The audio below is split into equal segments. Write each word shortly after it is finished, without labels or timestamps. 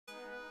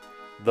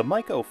The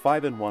Myco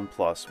 5-in-1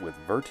 Plus with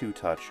Vertu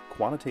Touch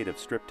quantitative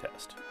strip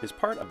test is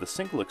part of the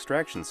single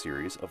extraction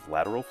series of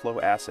lateral flow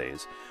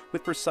assays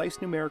with precise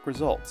numeric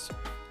results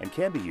and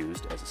can be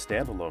used as a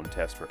standalone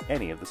test for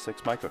any of the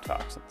 6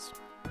 mycotoxins.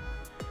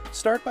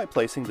 Start by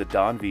placing the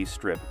DON-V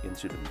strip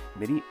into the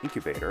mini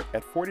incubator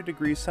at 40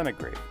 degrees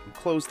centigrade and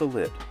close the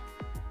lid.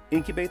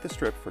 Incubate the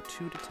strip for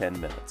 2 to 10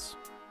 minutes.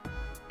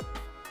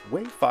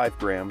 Weigh 5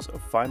 grams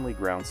of finely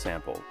ground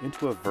sample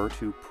into a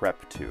Vertu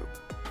prep tube.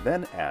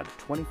 Then add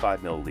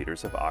 25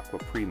 milliliters of aqua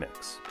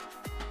premix.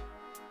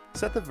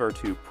 Set the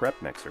Vertu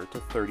prep mixer to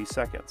 30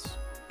 seconds.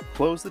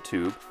 Close the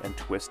tube and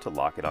twist to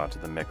lock it onto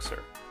the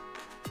mixer.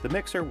 The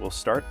mixer will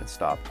start and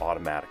stop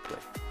automatically.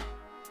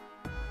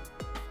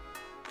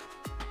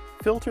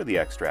 Filter the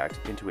extract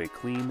into a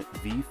clean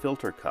V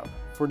filter cup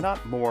for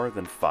not more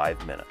than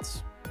 5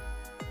 minutes.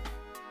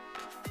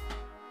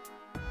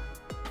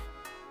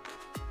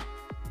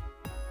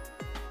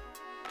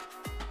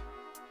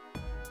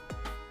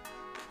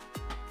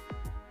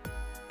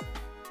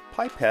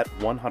 Pipette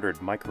 100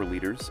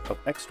 microliters of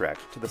extract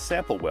to the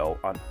sample well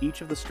on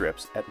each of the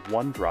strips at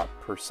 1 drop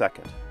per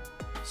second.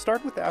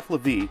 Start with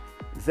Afla-V,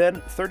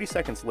 then 30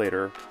 seconds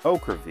later,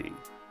 Ochre-V,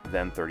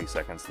 then 30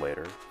 seconds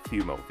later,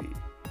 Fumo-V,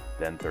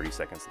 then 30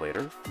 seconds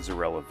later,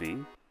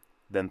 Xarella-V,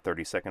 then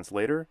 30 seconds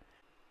later,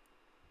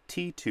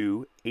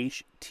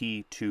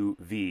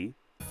 T2HT2V,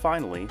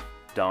 finally,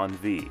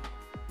 DON-V.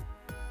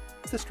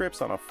 Place the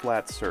strips on a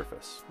flat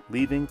surface,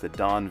 leaving the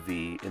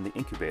DON-V in the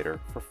incubator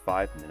for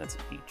 5 minutes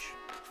each.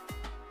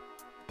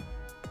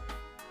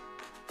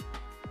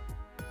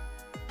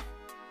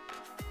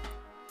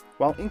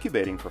 While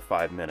incubating for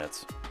 5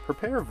 minutes,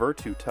 prepare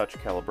Vertu Touch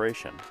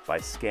calibration by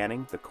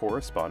scanning the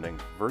corresponding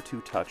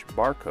Vertu Touch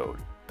barcode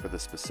for the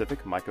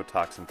specific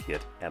mycotoxin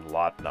kit and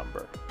lot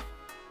number.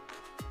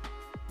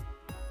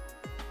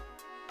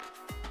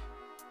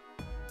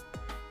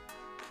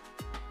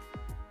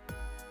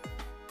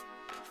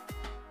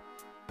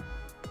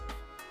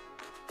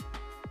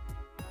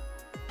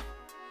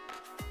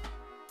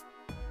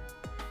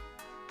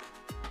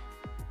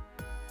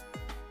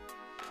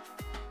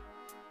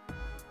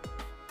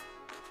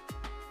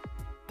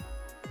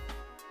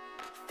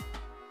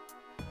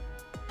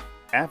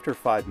 After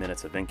 5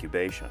 minutes of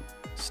incubation,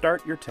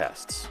 start your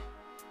tests.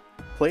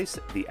 Place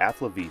the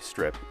Afla-V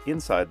strip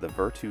inside the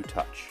Vertu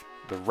Touch,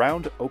 the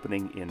round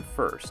opening in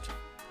first,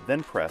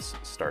 then press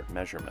Start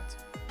Measurement.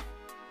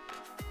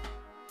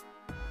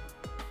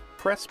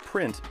 Press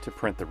Print to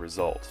print the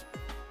result.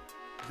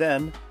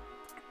 Then,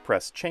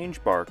 press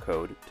Change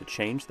Barcode to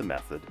change the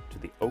method to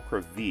the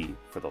Ochre-V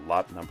for the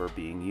lot number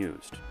being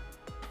used.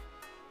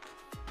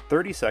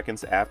 30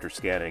 seconds after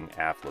scanning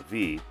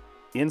Afla-V,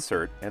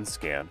 insert and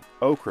scan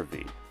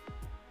Ochre-V.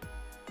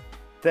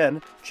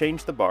 Then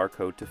change the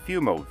barcode to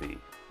Fumo-V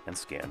and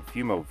scan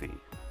Fumo-V.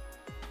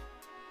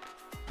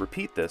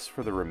 Repeat this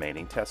for the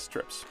remaining test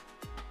strips.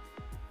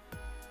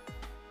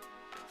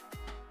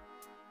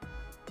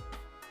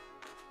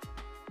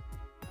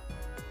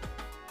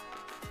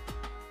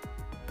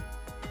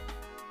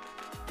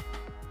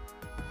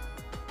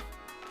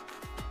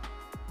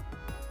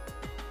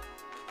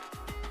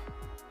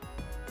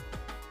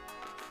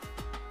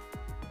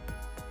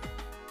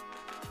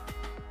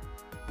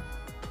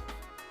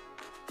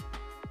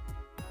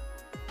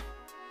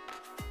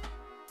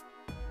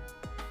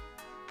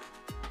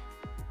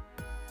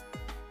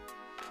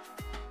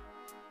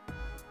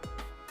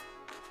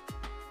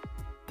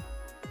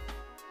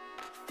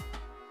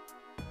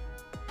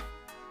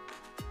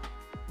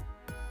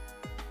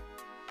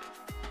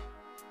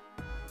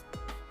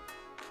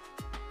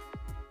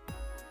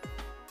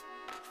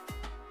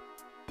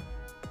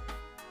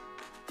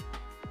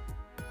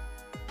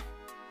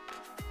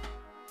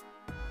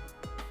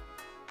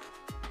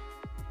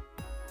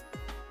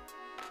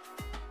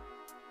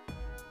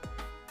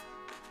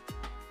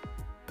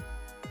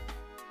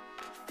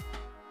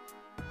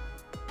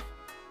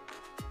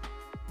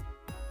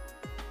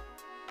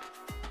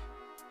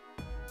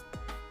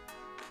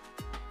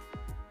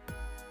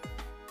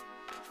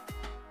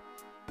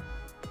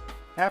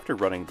 After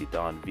running the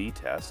DON-V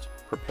test,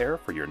 prepare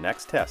for your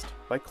next test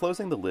by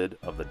closing the lid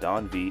of the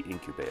DON-V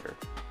incubator.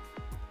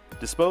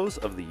 Dispose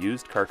of the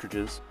used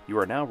cartridges. You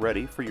are now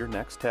ready for your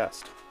next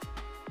test.